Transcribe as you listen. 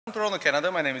Toronto, Canada.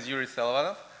 My name is Yury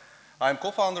Selivanov. I'm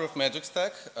co-founder of Magic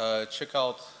Stack. Check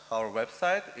out our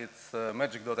website. It's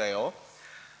magic.io.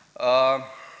 I'm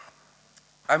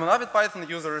an avid Python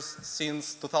user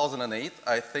since 2008.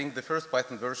 I think the first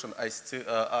Python version I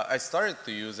started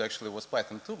to use actually was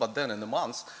Python 2, but then in the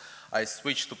months I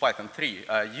switched to Python 3.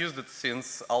 I used it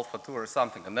since Alpha 2 or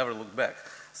something and never looked back.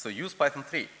 So use Python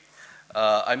 3.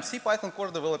 I'm CPython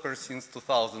core developer since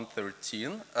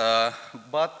 2013,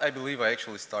 but I believe I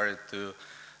actually started to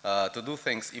do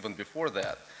things even before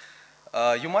that.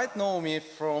 You might know me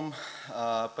from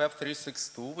PEP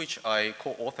 362, which I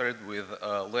co-authored with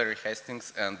Larry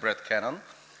Hastings and Brett Cannon.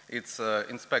 It's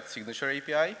Inspect Signature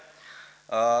API.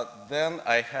 Then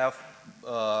I've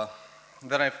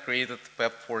created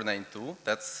PEP 492.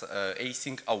 That's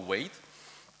async await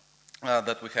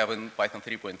that we have in Python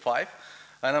 3.5.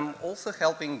 And I'm also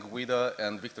helping Guida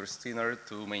and Victor Steiner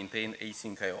to maintain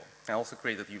asyncio. I also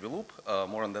created UV loop,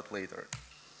 more on that later.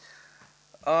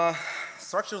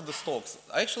 Structure of the stalks.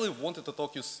 I actually wanted to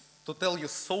tell you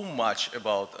so much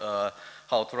about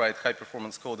how to write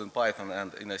high-performance code in Python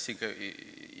and in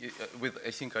with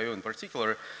asyncio in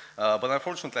particular, but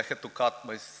unfortunately I had to cut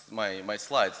my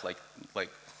slides, like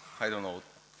I don't know,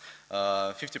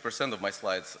 50% of my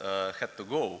slides had to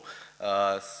go.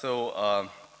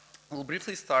 We'll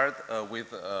briefly start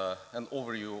with an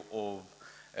overview of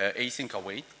async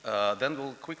await. Then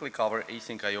we'll quickly cover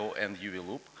async IO and UV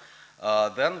loop.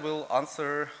 Then we'll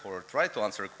answer, or try to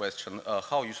answer a question,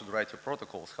 how you should write your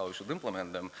protocols, how you should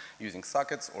implement them using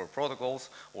sockets or protocols,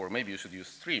 or maybe you should use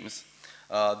streams.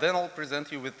 Then I'll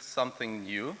present you with something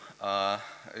new.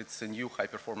 It's a new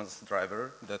high-performance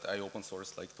driver that I open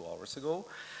sourced like 2 hours ago.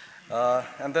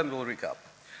 And then we'll recap.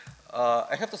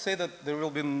 I have to say that there will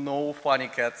be no funny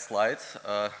cat slides,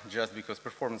 just because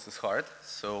performance is hard,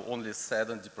 so only sad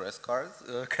and depressed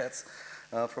cats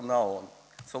from now on.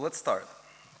 So let's start.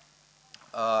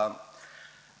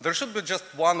 There should be just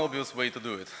one obvious way to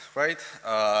do it, right?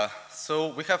 So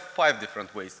we have 5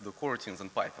 different ways to do coroutines in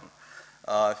Python.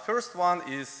 First one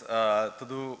is to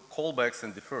do callbacks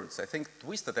and deferreds. I think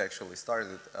Twisted actually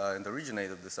started and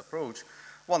originated this approach.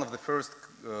 One of the first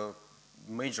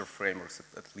major frameworks,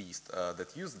 at least,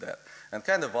 that used that and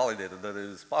kind of validated that it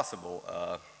is possible.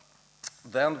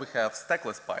 Then we have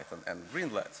stackless Python and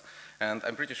greenlets, and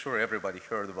I'm pretty sure everybody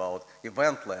heard about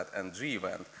eventlet and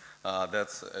gevent.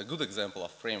 That's a good example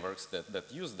of frameworks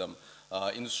that use them.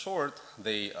 In short,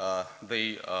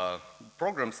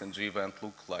 programs in gevent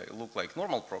look like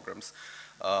normal programs.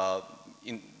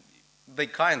 They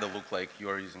kind of look like you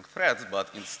are using threads, but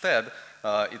instead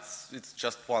it's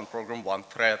just one program, one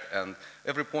thread, and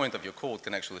every point of your code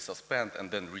can actually suspend and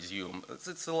then resume.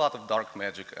 It's a lot of dark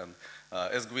magic, and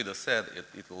as Guida said,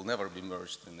 it will never be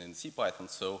merged in CPython,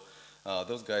 so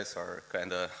those guys are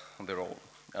kind of on their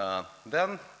own.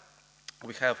 Then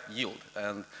we have yield,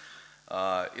 and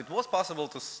it was possible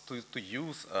to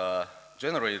use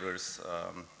generators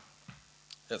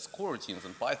as coroutines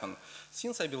in Python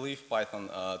since I believe Python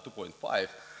 2.5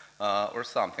 or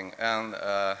something, and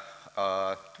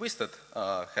Twisted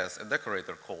has a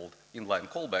decorator called inline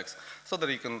callbacks so that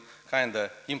you can kind of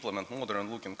implement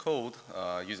modern looking code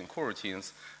using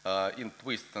coroutines in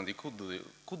Twisted, and you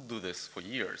could do this for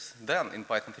years. Then in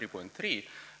Python 3.3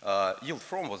 yield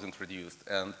from was introduced,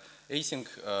 and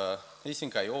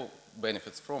async IO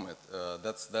benefits from it.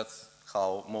 That's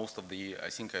how most of the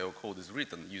async IO code is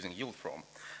written, using yield from.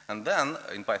 And then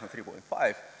in Python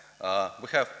 3.5 we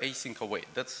have async await.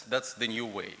 That's the new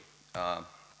way.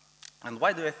 And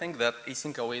why do I think that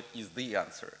async await is the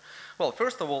answer? Well,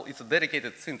 first of all, it's a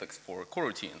dedicated syntax for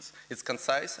coroutines. It's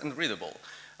concise and readable.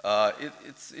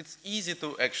 It's easy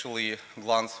to actually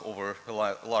glance over a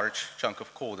large chunk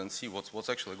of code and see what's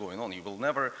actually going on. You will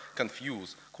never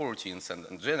confuse coroutines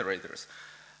and generators.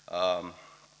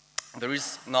 There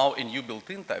is now a new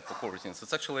built-in type for coroutines.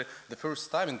 It's actually the first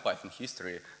time in Python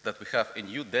history that we have a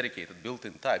new dedicated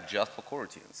built-in type just for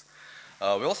coroutines.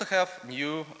 We also have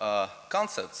new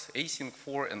concepts, async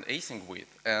for and async with,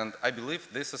 and I believe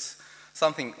this is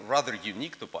something rather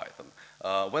unique to Python.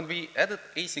 When we added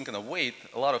async and await,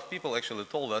 a lot of people actually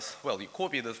told us, well, you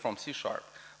copied it from C#.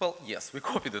 Well, yes, we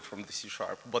copied it from the C#,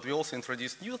 but we also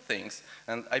introduced new things,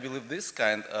 and I believe this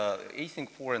kind, async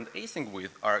for and async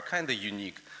with, are kind of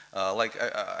unique. Like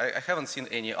I haven't seen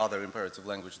any other imperative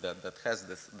language that has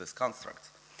this construct.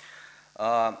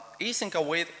 Async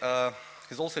await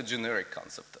is also a generic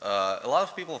concept. A lot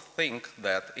of people think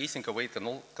that async await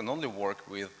can only work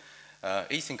with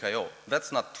async IO.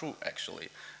 That's not true, actually.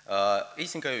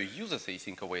 Async IO uses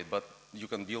async await, but you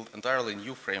can build entirely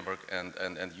new framework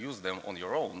and use them on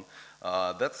your own.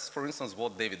 That's, for instance,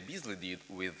 what David Beasley did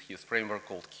with his framework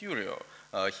called Curio.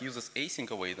 He uses async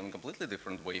await in a completely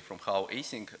different way from how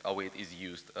async await is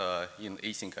used in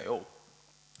async I/O.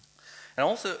 And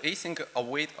also, async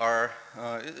await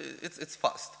it's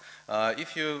fast.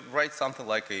 If you write something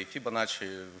like a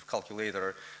Fibonacci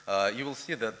calculator, you will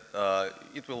see that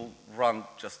it will run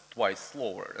just twice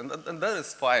slower. And that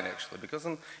is fine, actually, because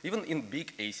even in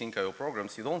big async I/O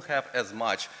programs, you don't have as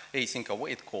much async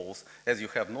await calls as you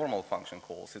have normal function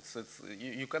calls.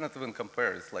 You cannot even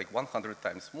compare. It's like 100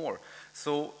 times more.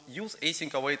 So use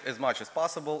async await as much as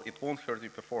possible. It won't hurt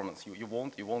your performance. You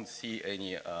won't see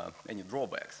any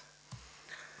drawbacks.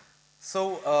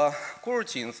 So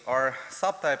coroutines are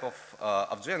subtype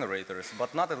of generators,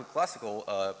 but not in the classical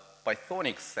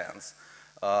Pythonic sense.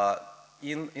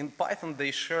 In Python, they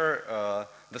share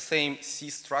the same C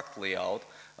struct layout.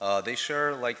 They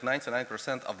share like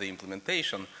 99% of the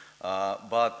implementation,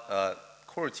 but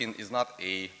coroutine is not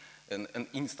an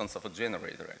instance of a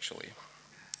generator, actually.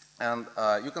 And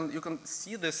you can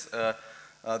see this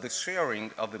the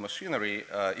sharing of the machinery.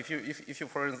 If you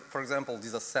for example,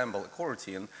 disassemble a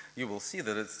coroutine, you will see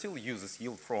that it still uses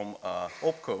yield from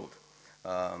opcode.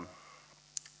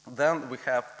 Then we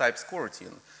have types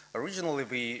coroutine. Originally,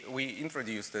 we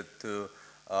introduced it to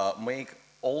make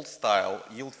old-style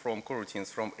yield from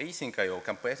coroutines from async I/O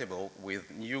compatible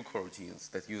with new coroutines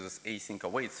that uses async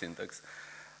await syntax.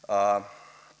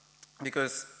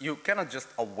 Because you cannot just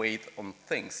await on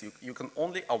things. You can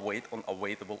only await on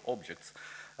awaitable objects.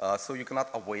 So you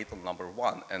cannot await on number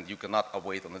one, and you cannot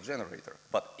await on a generator.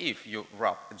 But if you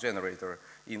wrap a generator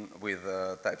in with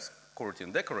types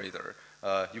coroutine decorator,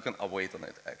 you can await on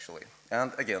it, actually.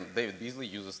 And again, David Beasley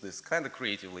uses this kind of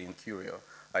creatively in Curio.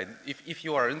 If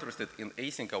you are interested in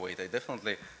async await, I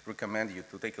definitely recommend you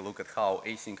to take a look at how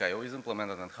async I/O is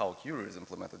implemented and how Curio is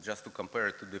implemented, just to compare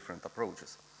it to different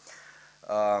approaches.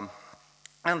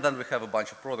 And then we have a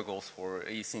bunch of protocols for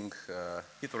async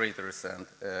iterators and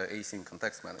async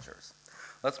context managers.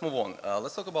 Let's move on.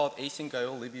 Let's talk about async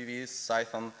I/O, libuv,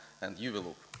 Cython, and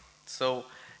UVloop. So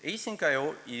async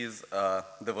I/O is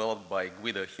developed by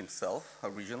Guido himself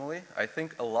originally. I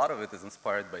think a lot of it is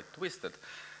inspired by Twisted.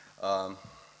 And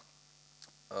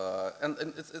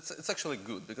it's actually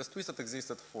good, because Twisted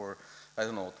existed for, I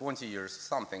don't know, 20 years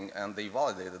something, and they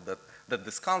validated that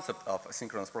this concept of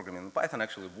asynchronous programming in Python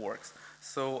actually works.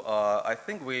 So I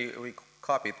think we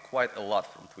copied quite a lot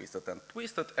from Twisted, and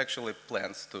Twisted actually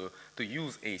plans to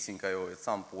use async I/O at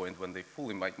some point. When they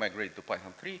fully migrate to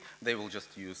Python 3, they will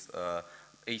just use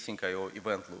async I/O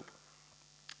event loop.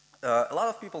 A lot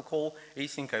of people call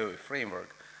async I/O a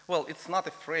framework. Well, it's not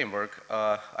a framework.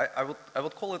 I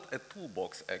would call it a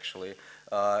toolbox, actually.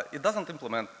 It doesn't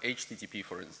implement HTTP,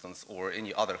 for instance, or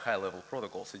any other high-level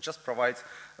protocols. It just provides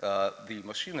the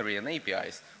machinery and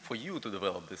APIs for you to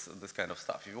develop this kind of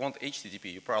stuff. If you want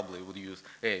HTTP, you probably would use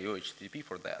AIO HTTP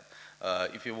for that.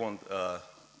 If you want a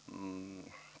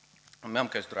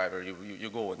memcache driver, you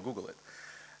go and Google it.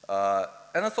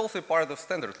 And it's also part of the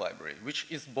standard library, which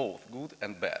is both good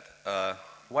and bad.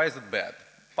 Why is it bad?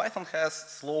 Python has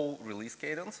slow release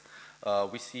cadence.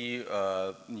 We see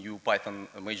new Python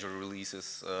major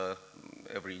releases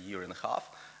every year and a half,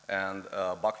 and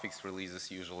bug fix releases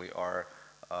usually are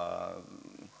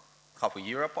half a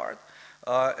year apart.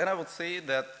 And I would say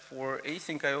that for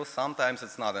async I/O, sometimes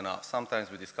it's not enough. Sometimes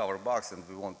we discover bugs and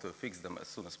we want to fix them as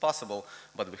soon as possible,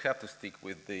 but we have to stick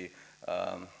with the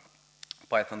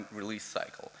Python release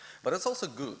cycle. But it's also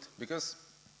good, because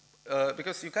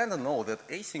you kind of know that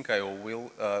async I/O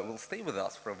will stay with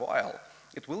us for a while.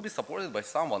 It will be supported by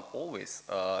someone always,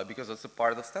 because it's a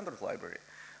part of the standard library.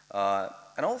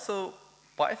 And also,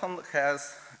 Python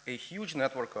has a huge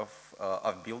network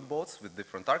of build bots with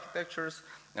different architectures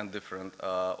and different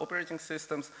operating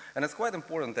systems. And it's quite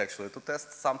important, actually, to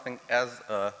test something as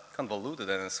convoluted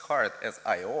and as hard as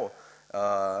I/O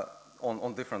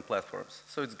on different platforms.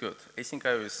 So it's good. Async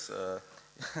I/O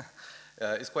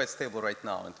is quite stable right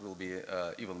now, and will be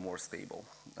even more stable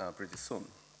pretty soon.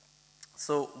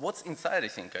 So what's inside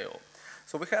async I/O?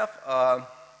 So we have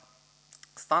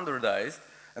standardized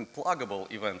and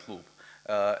pluggable event loop.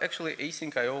 Actually,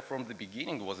 async I/O from the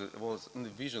beginning was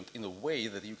envisioned in a way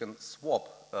that you can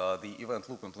swap the event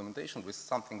loop implementation with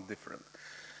something different.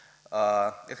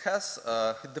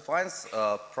 It defines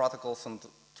protocols and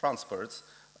transports.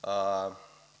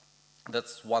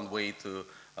 That's one way to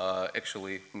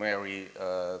actually marry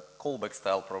callback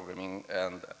style programming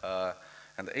and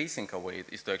async await,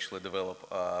 is to actually develop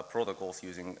protocols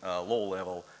using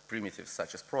low-level primitives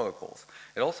such as protocols.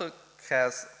 It also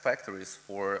has factories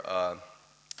for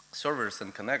servers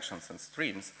and connections and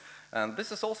streams. And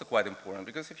this is also quite important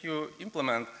because if you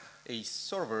implement a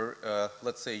server,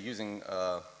 let's say using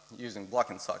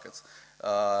blocking sockets,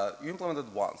 you implement it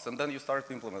once and then you start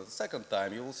to implement it a second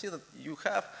time, you will see that you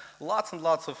have lots and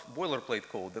lots of boilerplate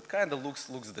code that kind of looks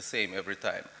the same every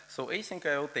time. So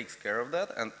asyncio takes care of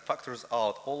that and factors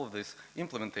out all of this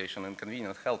implementation and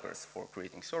convenient helpers for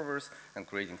creating servers and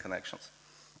creating connections.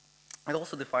 It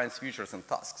also defines features and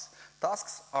tasks.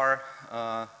 Tasks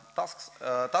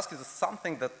is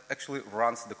something that actually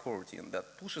runs the coroutine,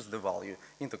 that pushes the value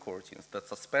into coroutines, that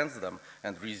suspends them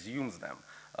and resumes them.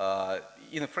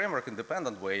 In a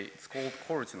framework-independent way, it's called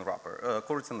coroutine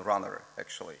runner,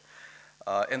 actually.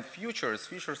 And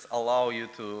features allow you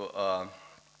to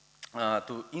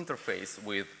interface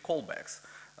with callbacks.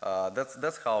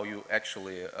 That's how you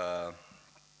actually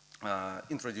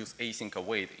introduce async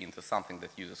await into something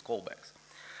that uses callbacks.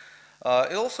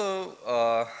 It also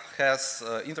has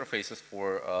interfaces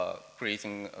for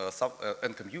creating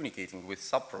and communicating with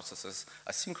subprocesses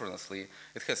asynchronously.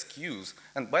 It has queues,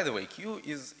 and by the way, queue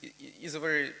is a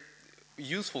very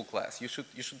useful class. You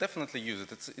should definitely use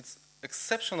it. It's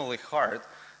exceptionally hard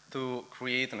to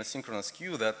create an asynchronous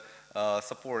queue that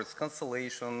supports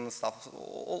cancellation stuff,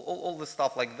 all the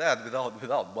stuff like that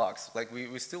without bugs. Like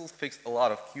we still fixed a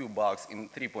lot of queue bugs in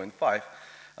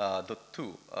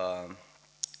 3.5.2.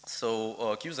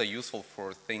 So queues are useful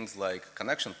for things like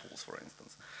connection pools, for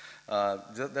instance.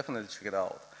 Definitely check it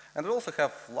out. And we also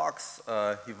have locks,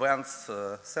 events,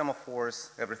 semaphores,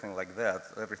 everything like that,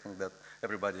 everything that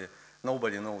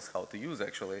nobody knows how to use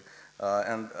actually.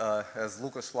 And as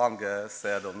Lucas Lange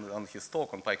said on his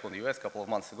talk on PyCon US a couple of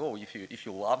months ago, if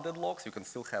you love deadlocks, you can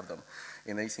still have them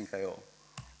in asyncio.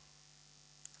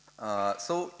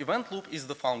 So event loop is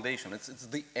the foundation. It's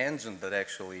the engine that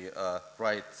actually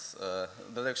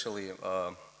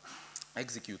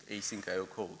execute asyncio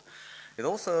code. It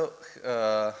also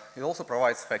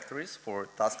provides factories for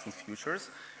tasks and futures.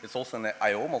 It's also an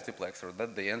I/O multiplexer.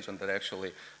 That's the engine that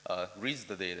actually reads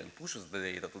the data and pushes the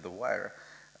data to the wire.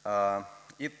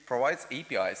 It provides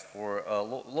APIs for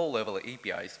low-level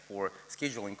APIs for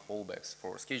scheduling callbacks,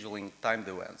 for scheduling timed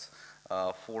events,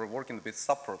 for working with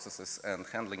subprocesses and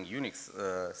handling Unix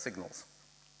signals.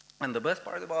 And the best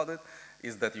part about it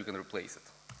is that you can replace it.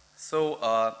 So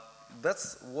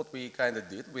that's what we kind of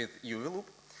did with UVloop.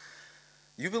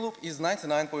 UVloop is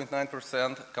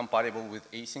 99.9% compatible with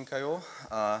asyncio.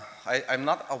 I'm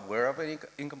not aware of any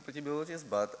incompatibilities,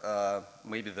 but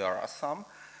maybe there are some.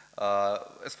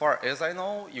 As far as I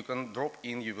know, you can drop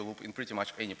in UVloop in pretty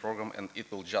much any program and it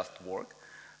will just work.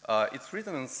 It's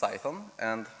written in Cython,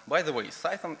 and by the way,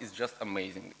 Cython is just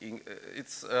amazing.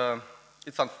 It's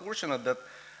unfortunate that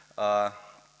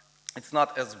it's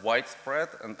not as widespread,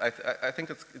 and I think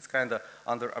it's kind of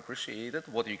underappreciated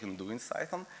what you can do in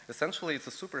Cython. Essentially, it's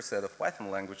a superset of Python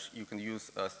language. You can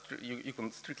use you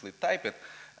can strictly type it,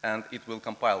 and it will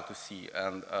compile to C,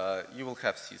 and you will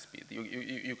have C speed.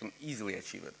 You can easily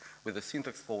achieve it with a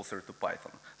syntax closer to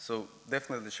Python. So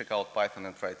definitely check out Python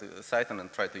and Cython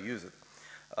and try to use it.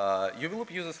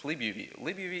 UVloop uses libuv.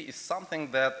 Libuv is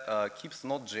something that keeps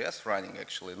Node.js running,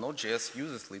 actually. Node.js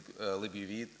uses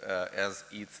libuv as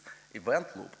its event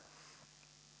loop.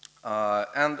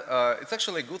 And it's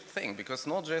actually a good thing because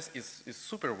Node.js is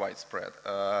super widespread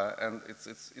and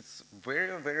it's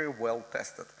very, very well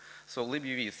tested. So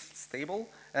libuv is stable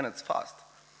and it's fast.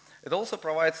 It also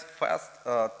provides fast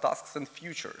tasks and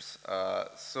futures.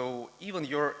 So even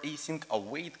your async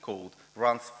await code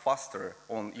runs faster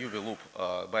on UVloop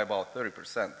by about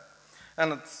 30%.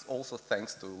 And it's also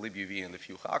thanks to libuv and a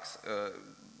few hacks.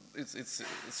 It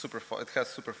has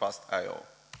super fast I/O.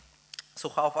 So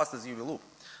how fast is UVloop?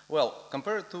 Well,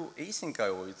 compared to async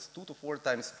I/O, it's 2 to 4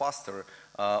 times faster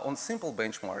on simple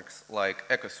benchmarks like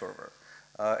Echo Server.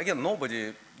 Again,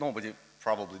 nobody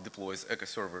probably deploys Echo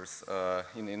servers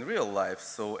in real life.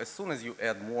 So as soon as you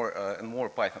add more and more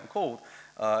Python code,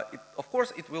 of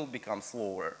course it will become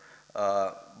slower.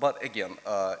 But again,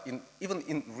 even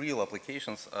in real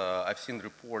applications, I've seen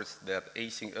reports that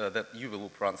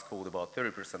UVloop runs code about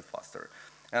 30% faster.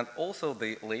 And also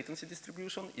the latency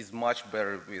distribution is much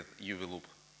better with UVloop.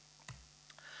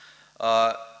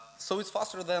 So it's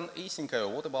faster than asyncio.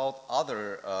 What about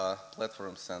other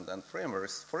platforms and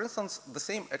frameworks? For instance, the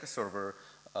same Echo server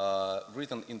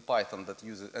written in Python that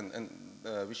uses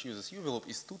which uses UVloop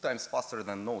is 2 times faster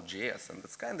than Node.js, and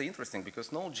that's kind of interesting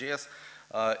because Node.js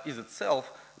is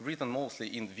itself written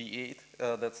mostly in V8.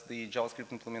 That's the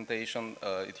JavaScript implementation.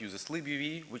 It uses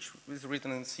libuv, which is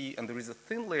written in C, and there is a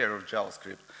thin layer of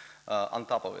JavaScript on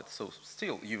top of it. So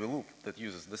still, UVloop that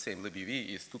uses the same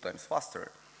libuv is 2 times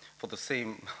faster for the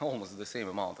same, almost the same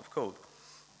amount of code.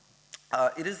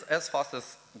 It is as fast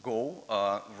as Go,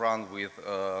 run with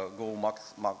Go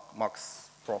max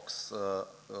prox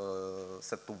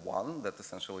set to 1. That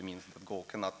essentially means that Go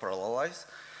cannot parallelize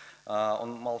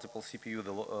on multiple CPU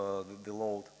the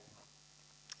load.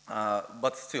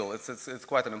 But still, it's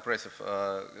quite an impressive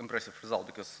result,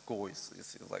 because Go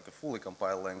is like a fully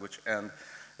compiled language, and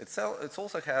it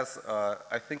also has,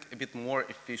 I think, a bit more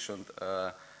efficient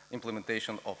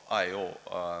implementation of I/O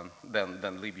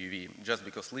than libuv. Just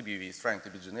because libuv is trying to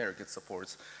be generic, it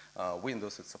supports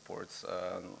Windows, it supports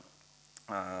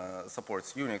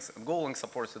Unix, and Golang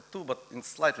supports it too, but in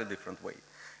slightly different way.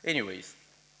 Anyways,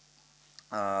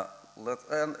 and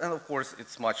of course,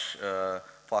 it's much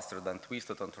faster than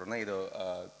Twisted and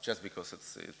Tornado, just because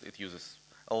it uses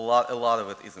a lot of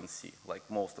it is in C, like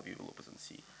most of Euloop is in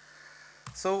C.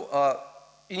 So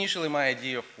initially, my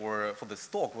idea for this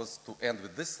talk was to end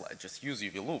with this slide, just use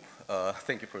Euloop.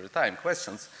 Thank you for your time.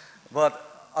 Questions?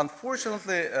 But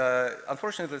unfortunately,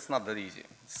 it's not that easy.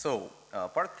 So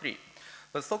part 3,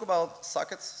 let's talk about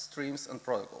sockets, streams, and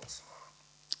protocols.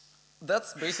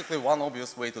 That's basically one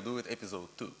obvious way to do it, episode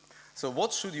 2. So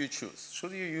what should you choose?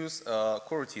 Should you use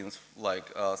coroutines like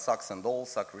sock send all,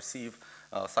 sock receive,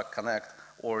 sock connect,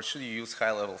 or should you use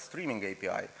high-level streaming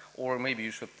API, or maybe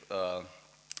you should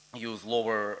use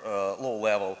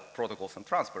low-level protocols and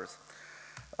transfers?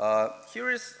 Here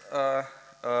is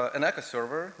an echo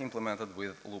server implemented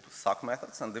with loop sock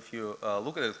methods, and if you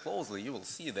look at it closely, you will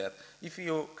see that if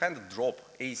you kind of drop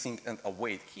async and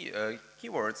await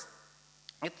keywords,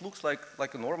 it looks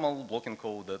like a normal blocking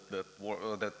code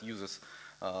that uses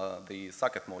the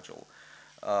socket module.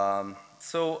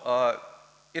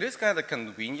 It is kind of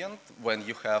convenient when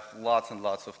you have lots and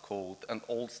lots of code and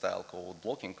old style code,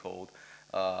 blocking code.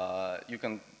 You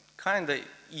can kind of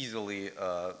easily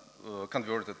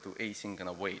convert it to async and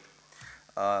await.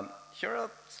 Here are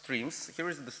streams. Here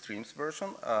is the streams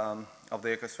version of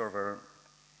the echo server.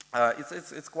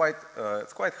 It's quite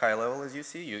high level, as you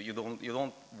see. You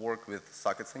don't work with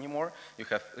sockets anymore. You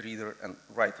have reader and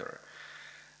writer.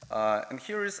 And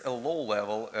here is a low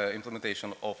level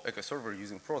implementation of echo server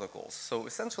using protocols. So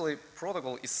essentially,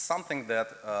 protocol is something that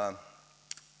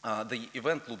the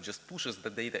event loop just pushes the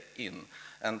data in,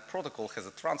 and protocol has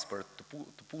a transfer to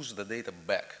push the data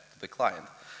back to the client,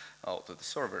 to the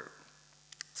server.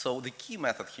 So the key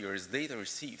method here is data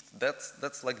received.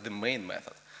 That's like the main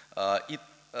method.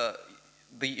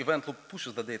 The event loop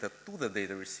pushes the data to the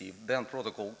data received, then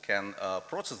protocol can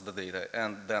process the data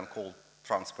and then call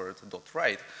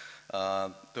transferred.write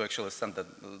to actually send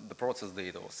the process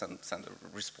data or send a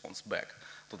response back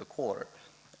to the caller.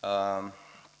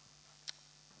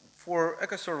 For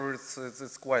echo server,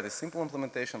 it's quite a simple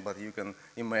implementation, but you can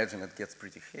imagine it gets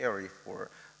pretty hairy for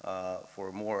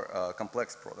more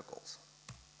complex protocols.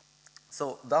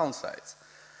 So downsides.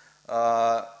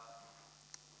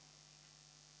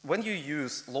 When you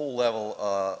use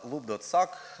low-level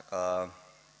loop.sock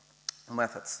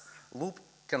methods, loop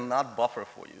cannot buffer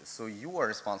for you, so you are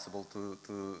responsible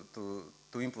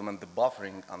to implement the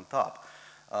buffering on top.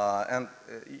 And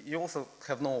you also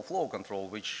have no flow control,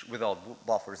 which without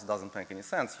buffers doesn't make any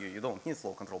sense. You don't need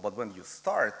flow control, but when you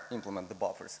start implement the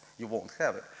buffers, you won't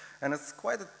have it. And it's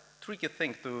quite a tricky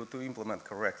thing to implement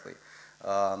correctly.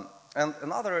 And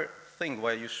another thing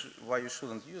why you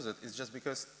shouldn't use it is just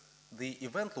because the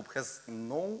event loop has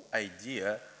no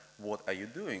idea what are you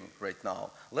doing right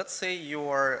now. Let's say you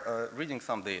are reading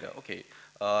some data. Okay,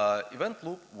 event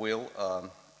loop will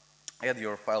add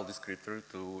your file descriptor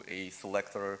to a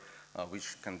selector,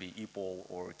 which can be EPOL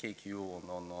or KQ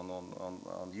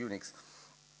on Unix,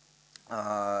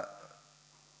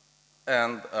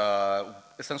 and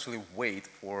essentially wait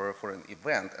for an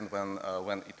event. And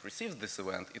when it receives this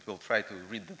event, it will try to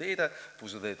read the data,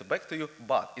 push the data back to you,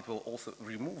 but it will also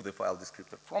remove the file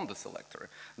descriptor from the selector.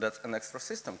 That's an extra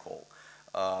system call.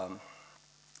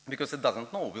 Because it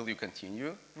doesn't know, will you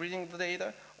continue reading the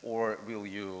data, or will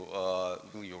you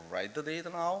write the data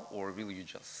now, or will you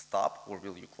just stop, or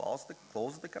will you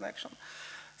close the connection?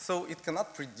 So it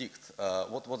cannot predict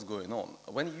what's going on.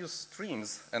 When you use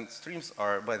streams, and streams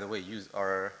are, by the way,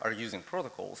 are using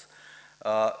protocols,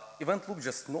 event loop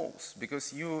just knows,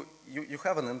 because you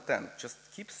have an intent. Just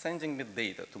keep sending me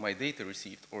data to my data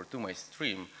received or to my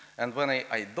stream, and when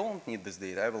I don't need this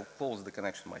data, I will close the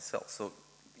connection myself. So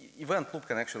event loop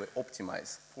can actually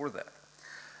optimize for that.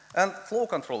 And flow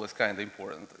control is kind of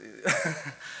important.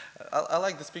 I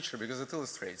like this picture because it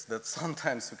illustrates that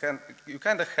sometimes you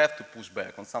kind of have to push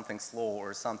back on something slow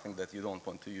or something that you don't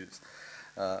want to use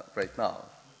right now.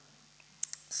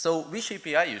 So which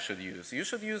API you should use? You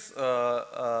should use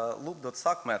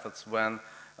loop.sock methods when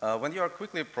you are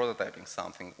quickly prototyping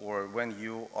something, or when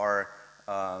you are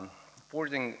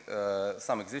porting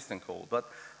some existing code, but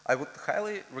I would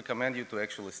highly recommend you to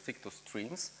actually stick to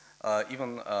streams.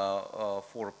 Even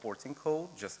for porting code,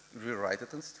 just rewrite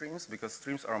it in streams, because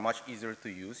streams are much easier to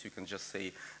use. You can just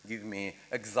say, give me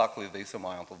exactly this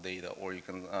amount of data, or you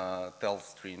can tell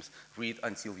streams, read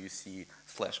until you see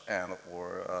 /n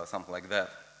or something like that,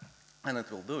 and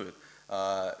it will do it.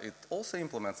 It also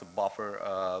implements a buffer,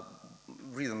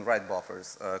 read and write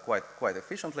buffers quite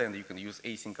efficiently, and you can use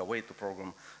async await to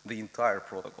program the entire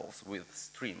protocols with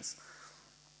streams.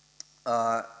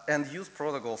 And use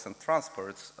protocols and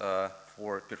transports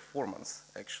for performance,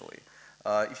 actually.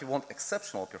 If you want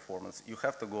exceptional performance, you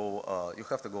have to go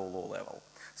low level.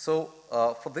 So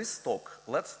for this talk,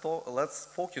 let's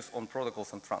focus on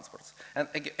protocols and transports. And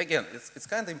again, it's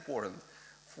kind of important.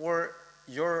 For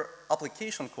your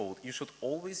application code, you should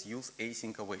always use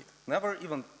async await. Never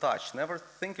even touch, never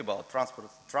think about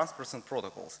transports and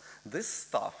protocols. This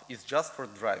stuff is just for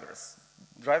drivers.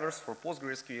 Drivers for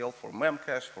PostgreSQL, for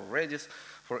Memcache, for Redis,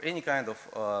 for any kind of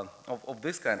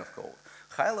this kind of code.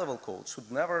 High-level code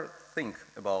should never think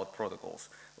about protocols.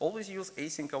 Always use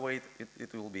async await,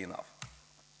 it will be enough.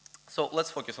 So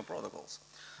let's focus on protocols.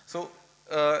 So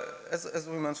as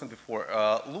we mentioned before,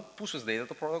 loop pushes data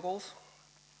to protocols.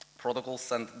 Protocols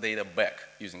send data back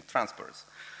using transports.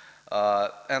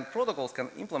 And protocols can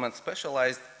implement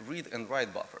specialized read and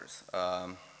write buffers.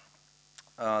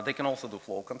 They can also do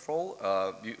flow control.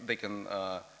 They can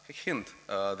hint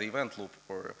the event loop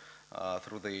or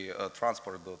through the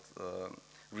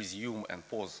transport.resume and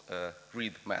pause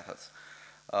read methods.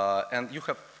 And you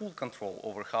have full control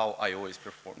over how I/O is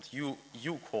performed. You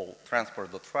call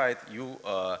transport.write, you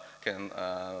can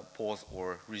pause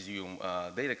or resume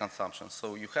data consumption.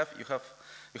 So you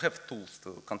have tools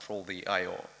to control the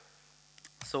I/O.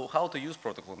 So how to use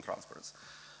protocol and transports?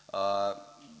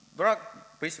 There are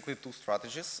basically two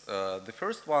strategies. The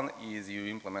first one is you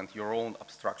implement your own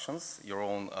abstractions, your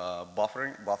own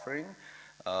buffering,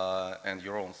 and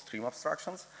your own stream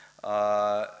abstractions.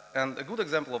 And a good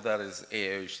example of that is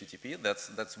AIO HTTP.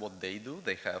 That's what they do.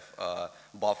 They have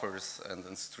buffers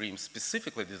and streams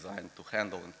specifically designed to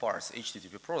handle and parse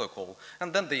HTTP protocol,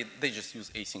 and then they just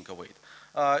use async await.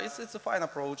 It's a fine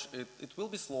approach. It will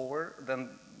be slower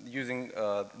than using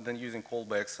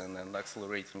callbacks and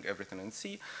accelerating everything in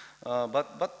C,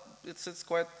 but it's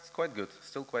quite good,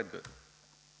 still quite good.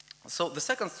 So the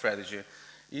second strategy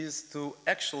is to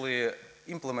actually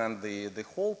implement the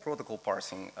whole protocol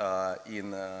parsing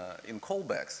in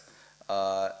callbacks,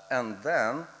 and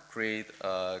then create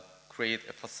a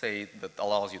facade that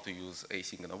allows you to use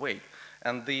async and await.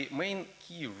 And the main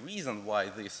key reason why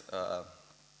this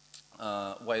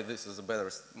is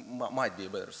might be a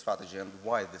better strategy and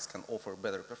why this can offer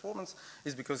better performance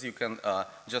is because you can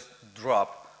just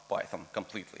drop Python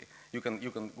completely. You can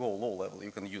go low level.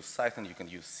 You can use Cython. You can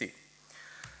use C.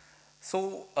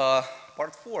 So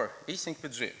part 4, async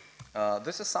PG.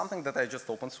 This is something that I just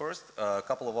open sourced a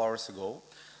couple of hours ago.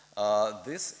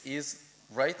 This is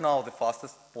right now the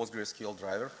fastest PostgreSQL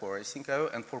driver for async IO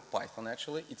and for Python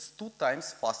actually. It's 2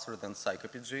 times faster than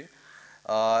CyclePG.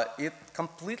 It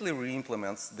completely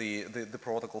re-implements the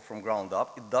protocol from ground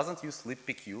up. It doesn't use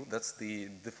libpq. That's the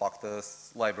de facto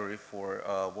library for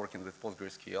working with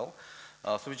PostgreSQL.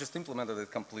 So we just implemented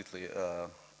it completely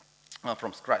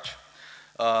from scratch.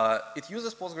 It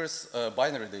uses Postgres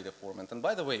binary data format. And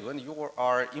by the way, when you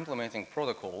are implementing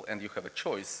protocol and you have a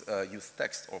choice, use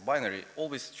text or binary,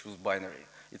 always choose binary.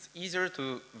 It's easier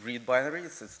to read binary.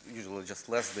 It's usually just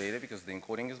less data because the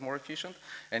encoding is more efficient,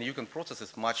 and you can process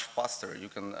it much faster. You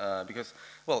can because,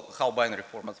 well, how binary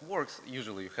format works.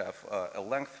 Usually, you have a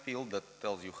length field that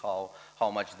tells you how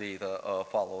much data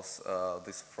follows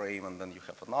this frame, and then you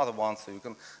have another one, so you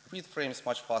can read frames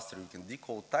much faster. You can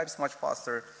decode types much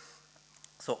faster.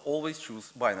 So always choose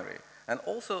binary. And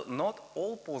also, not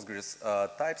all Postgres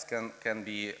types can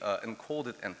be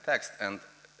encoded in text and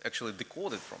actually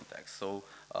decoded from text. So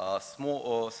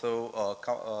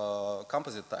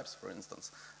composite types, for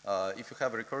instance. If you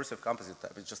have a recursive composite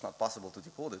type, it's just not possible to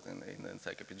decode it in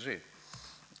CyclePG.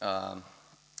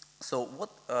 So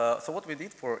what we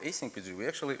did for async PG, we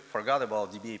actually forgot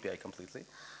about DB API completely.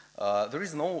 There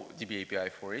is no DB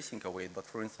API for async await, but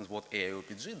for instance, what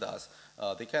AIOPG does,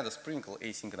 they kind of sprinkle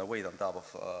async and await on top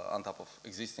of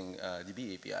existing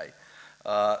DB API.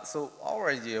 So our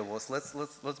idea was let's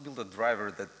build a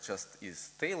driver that just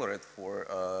is tailored for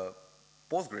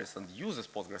Postgres and uses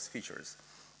Postgres features.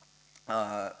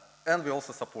 And we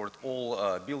also support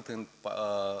all built-in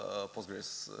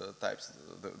Postgres types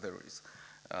there is,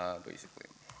 basically.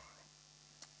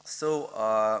 So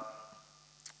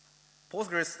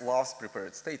Postgres loves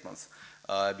prepared statements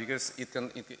because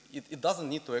it doesn't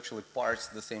need to actually parse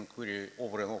the same query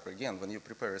over and over again. When you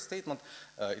prepare a statement,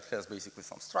 it has basically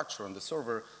some structure on the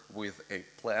server with a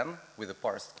plan, with a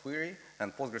parsed query,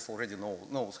 and Postgres already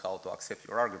knows how to accept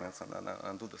your arguments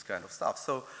and do this kind of stuff.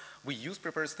 So we use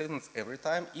prepared statements every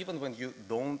time, even when you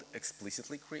don't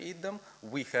explicitly create them.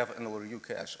 We have an LRU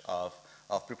cache of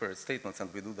prepared statements,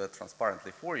 and we do that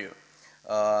transparently for you.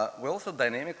 We also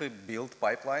dynamically build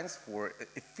pipelines for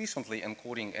efficiently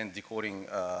encoding and decoding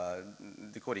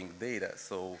data.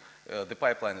 So the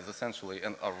pipeline is essentially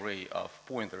an array of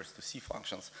pointers to C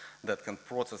functions that can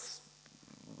process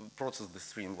the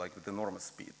stream like with enormous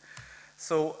speed.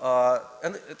 So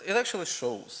and it actually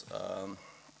shows.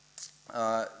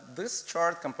 This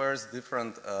chart compares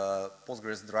different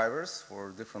Postgres drivers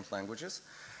for different languages.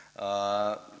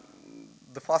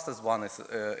 The fastest one is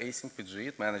async PG.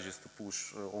 It manages to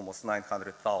push almost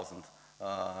 900,000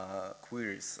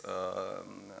 queries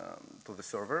to the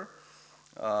server.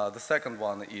 The second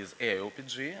one is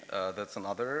AIOPG. That's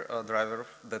another driver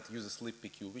that uses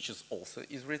libpq, which is also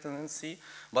written in C.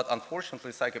 But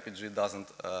unfortunately, CythonPG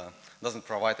doesn't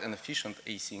provide an efficient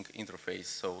async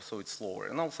interface, so it's slower.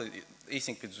 And also,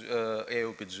 async PG,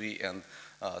 AIOPG and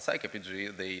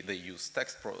CythonPG, they use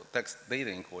text data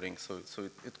encoding, so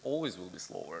it always will be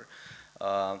slower.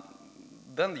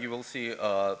 Then you will see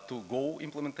two Go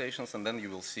implementations, and then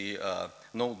you will see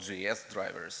Node.js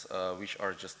drivers, which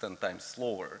are just 10 times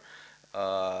slower.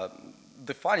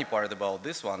 The funny part about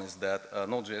this one is that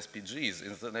Node.js PGs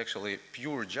is actually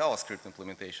pure JavaScript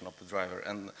implementation of the driver,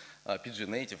 and PG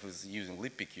native is using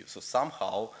libpq. So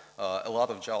somehow a lot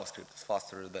of JavaScript is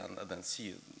faster than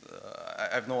C.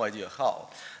 I have no idea how.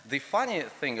 The funny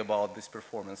thing about this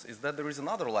performance is that there is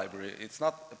another library. It's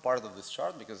not a part of this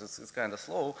chart because it's kind of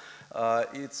slow.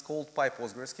 It's called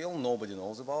PyPostgreScale. Nobody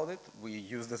knows about it. We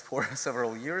used it for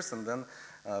several years, and then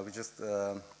we just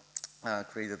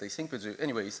created async PG.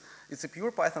 Anyways, it's a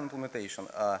pure Python implementation,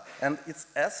 and it's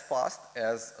as fast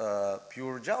as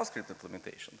pure JavaScript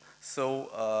implementation. So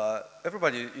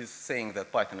everybody is saying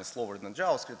that Python is slower than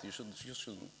JavaScript. You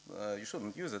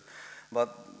shouldn't use it,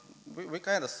 but we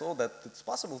kind of saw that it's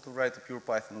possible to write a pure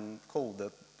Python code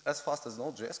that as fast as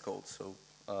Node.js code. So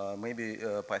maybe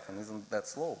Python isn't that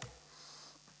slow.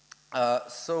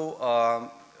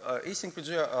 Async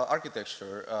PG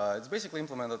architecture, it's basically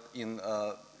implemented in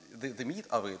the meat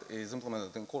of it is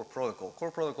implemented in core protocol.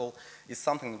 Core protocol is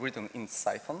something written in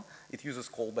Cython. It uses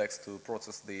callbacks to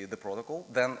process the protocol.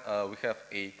 Then we have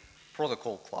a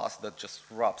protocol class that just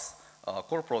wraps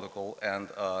core protocol and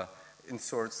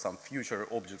inserts some future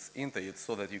objects into it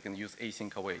so that you can use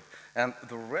async await. And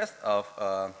the rest of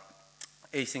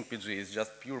async PG is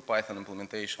just pure Python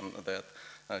implementation that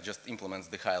just implements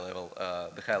the high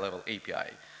level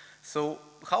API. So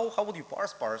how would you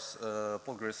parse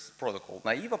Postgres protocol?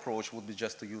 Naive approach would be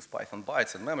just to use Python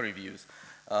bytes and memory views,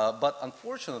 but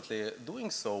unfortunately, doing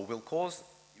so will cause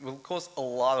a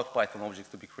lot of Python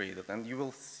objects to be created, and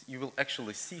you will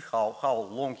actually see how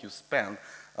long you spend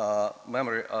on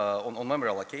memory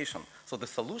allocation. So the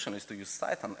solution is to use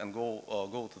Cython and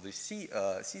go to the C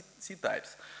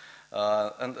types,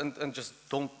 and just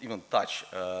don't even touch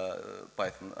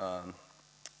Python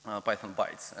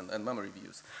bytes and memory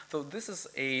views. So this is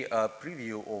a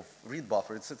preview of read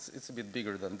buffer. It's a bit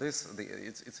bigger than this.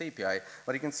 It's API,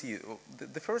 but you can see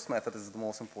the first method is the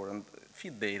most important.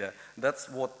 Feed data. That's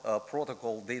what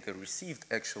protocol data received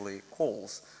actually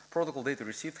calls. Protocol data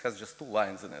received has just two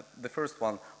lines in it. The first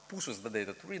one pushes the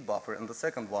data to read buffer, and the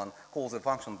second one calls a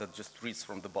function that just reads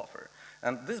from the buffer.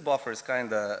 And this buffer is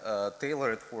kind of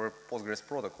tailored for Postgres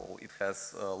protocol. It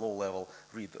has low-level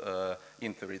read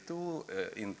int 32,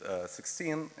 int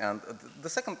 16, and the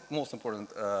second most important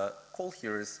call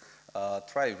here is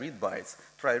try read bytes.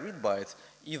 Try read bytes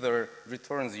either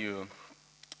returns you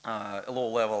a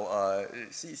low-level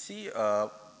C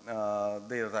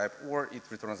data type, or it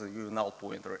returns you a null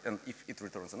pointer. And if it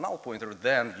returns a null pointer,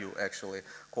 then you actually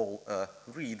call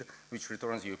read, which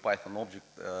returns you a Python object,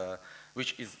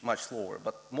 which is much slower.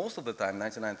 But most of the time,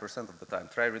 99% of the time,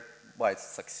 try read bytes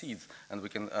succeeds, and we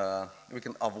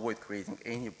can avoid creating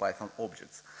any Python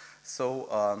objects.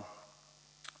 So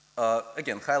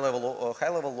again,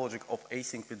 high-level logic of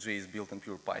async PG is built in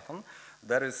pure Python.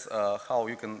 That is how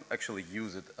you can actually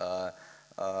use it.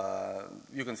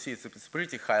 You can see it's a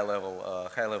pretty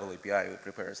high-level API. We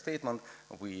prepare a statement,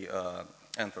 we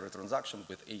enter a transaction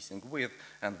with async with,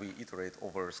 and we iterate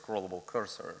over a scrollable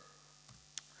cursor.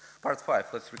 Part 5,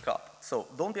 let's recap. So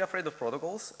don't be afraid of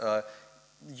protocols.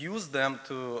 Use them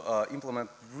to implement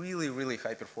really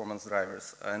high-performance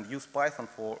drivers, and use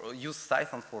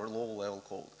Cython for low-level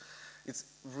code. It's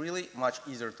really much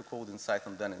easier to code in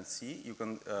Cython than in C. You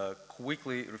can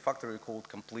quickly refactor your code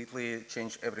completely,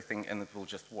 change everything, and it will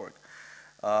just work.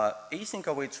 Async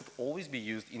await should always be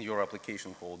used in your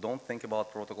application code. Don't think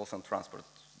about protocols and transport.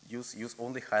 Use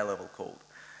only high-level code.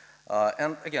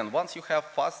 And again, once you have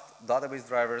fast database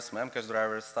drivers, memcache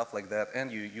drivers, stuff like that,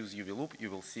 and you use UV loop, you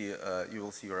will see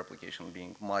your application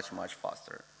being much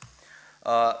faster.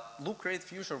 Loop create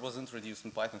future was introduced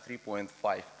in Python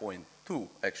 3.5.2.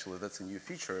 Actually, that's a new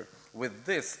feature. With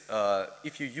this,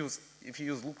 if you use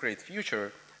loop create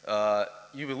future,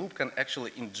 UV loop can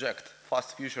actually inject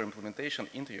fast future implementation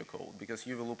into your code because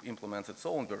UV loop implements its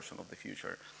own version of the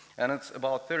future, and it's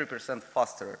about 30%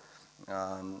 faster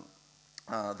than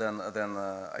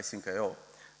asyncio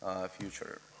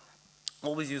future.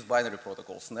 Always use binary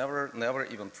protocols. Never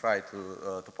even try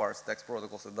to parse text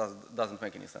protocols. It doesn't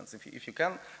make any sense. If you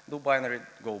can do binary,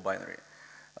 go binary.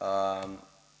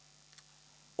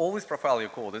 Always profile your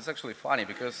code. It's actually funny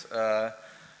because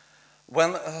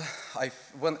when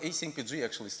AsyncPG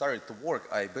actually started to work,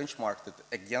 I benchmarked it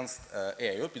against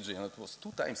AIOPG, and it was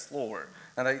 2 times slower.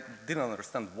 And I didn't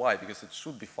understand why, because it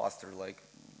should be faster. Like,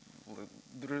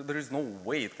 there is no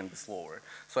way it can be slower.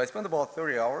 So I spent about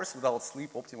 30 hours without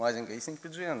sleep optimizing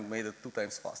AsyncPG and made it 2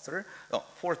 times faster. No,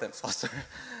 4 times faster.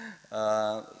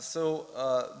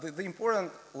 The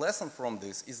important lesson from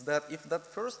this is that if that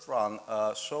first run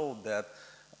showed that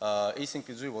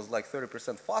AsyncPG was like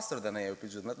 30% faster than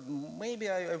AIOPG, maybe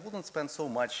I wouldn't spend so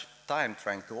much time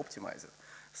trying to optimize it.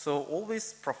 So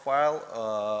always profile,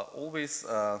 always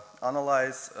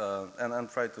analyze, and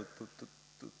try to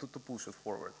push it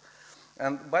forward.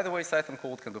 And by the way, Cython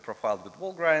code can be profiled with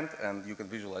wall grind, and you can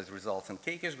visualize results in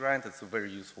Kcache grind. It's a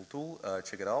very useful tool.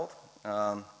 Check it out.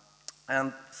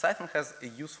 And Cython has a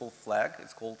useful flag.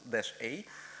 It's called -a.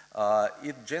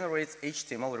 It generates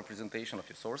HTML representation of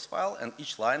your source file, and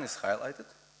each line is highlighted.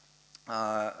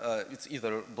 It's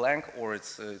either blank or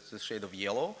it's a shade of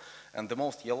yellow. And the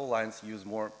most yellow lines use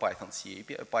more Python C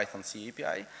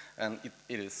API, and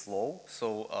it is slow.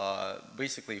 So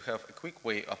basically, you have a quick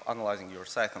way of analyzing your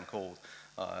Cython code.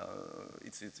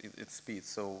 Its speed.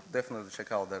 So definitely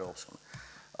check out that option.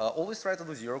 Always try to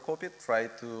do zero copy. Try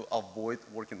to avoid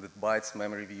working with bytes,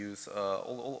 memory views,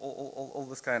 all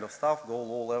this kind of stuff. Go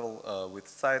low level with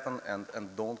Cython,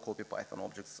 and don't copy Python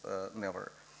objects.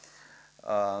 Never.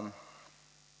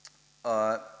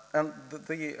 And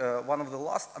one of the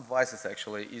last advices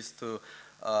actually is to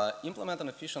implement an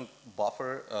efficient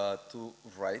buffer to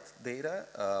write data.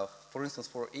 For instance,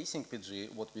 for AsyncPG,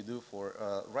 what we do for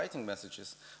writing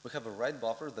messages, we have a write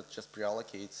buffer that just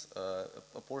pre-allocates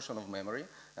a portion of memory,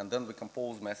 and then we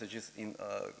compose messages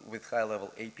with high-level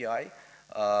API,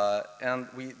 and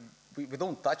we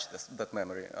don't touch that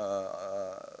memory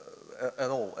at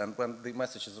all. And when the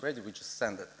message is ready, we just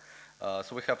send it.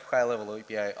 So we have high-level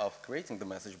API of creating the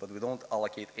message, but we don't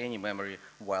allocate any memory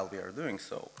while we are doing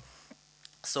so.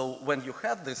 So when you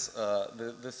have this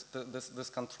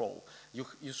control,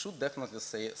 you should definitely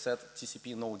set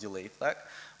TCP no delay flag.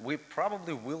 We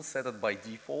probably will set it by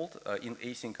default in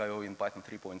asyncio in Python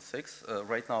 3.6.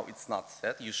 Right now it's not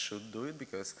set. You should do it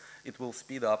because it will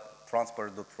speed up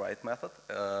transport.write method.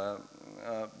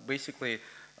 Basically,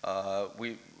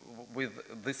 with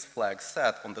this flag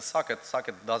set on the socket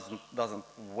doesn't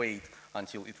wait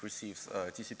until it receives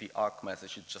a TCP ARC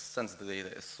message. It just sends the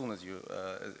data as soon as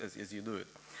you do it.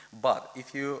 But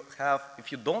if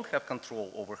you don't have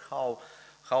control over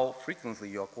how frequently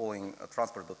you are calling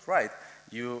transport.write,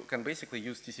 you can basically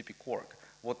use TCP cork.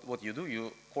 What you do,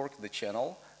 you cork the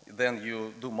channel, then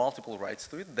you do multiple writes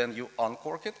to it, then you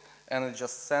uncork it, and it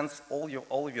just sends all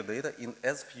of your data in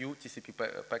as few TCP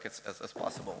packets as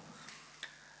possible.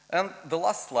 And the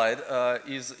last slide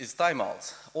is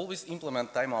timeouts. Always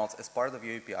implement timeouts as part of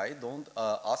your API. Don't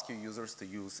ask your users to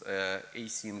use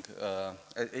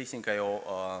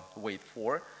asyncio wait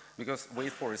for, because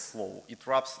wait for is slow. It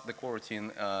wraps the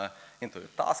coroutine into a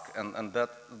task, and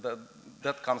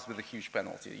that comes with a huge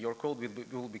penalty. Your code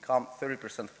will become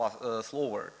 30%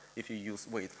 slower if you use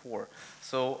wait for.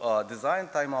 So design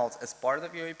timeouts as part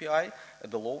of your API.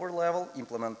 At the lower level,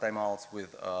 implement timeouts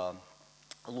with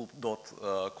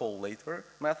loop.callLater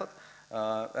method,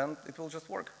 and it will just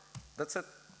work. That's it.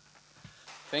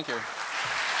 Thank you.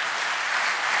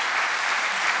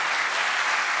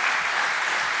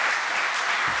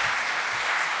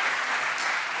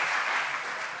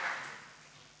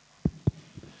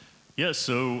 Yeah,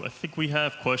 so I think we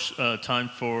have time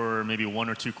for maybe 1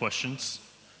 or 2 questions.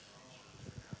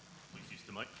 Please use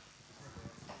the mic.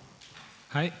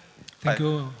 Hi.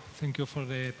 Thank you for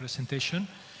the presentation.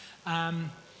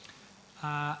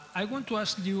 I want to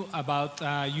ask you about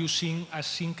using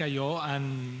asyncio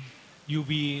and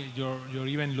UV, your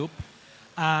event loop,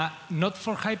 not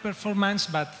for high performance,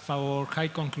 but for high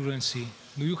concurrency.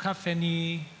 Do you have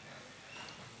any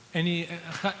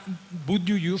would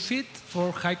you use it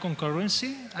for high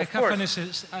concurrency? I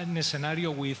have a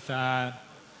scenario with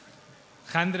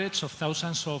hundreds of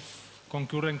thousands of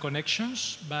concurrent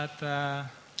connections, but...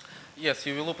 Yes,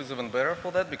 UV loop is even better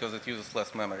for that because it uses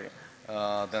less memory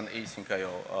than asyncio.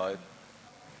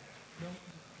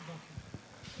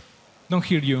 Don't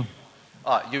hear you.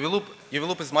 UV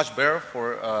loop is much better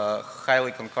for a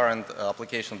highly concurrent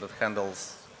application that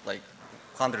handles like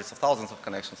hundreds of thousands of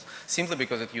connections, simply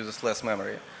because it uses less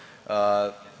memory.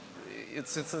 Again,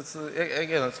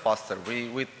 it's faster.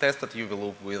 We tested UV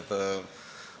loop with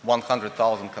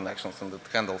 100,000 connections, and it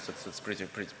handles it. It's pretty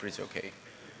okay.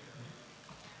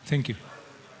 Thank you.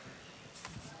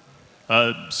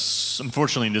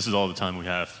 Unfortunately, this is all the time we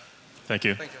have. Thank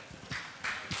you. Thank you.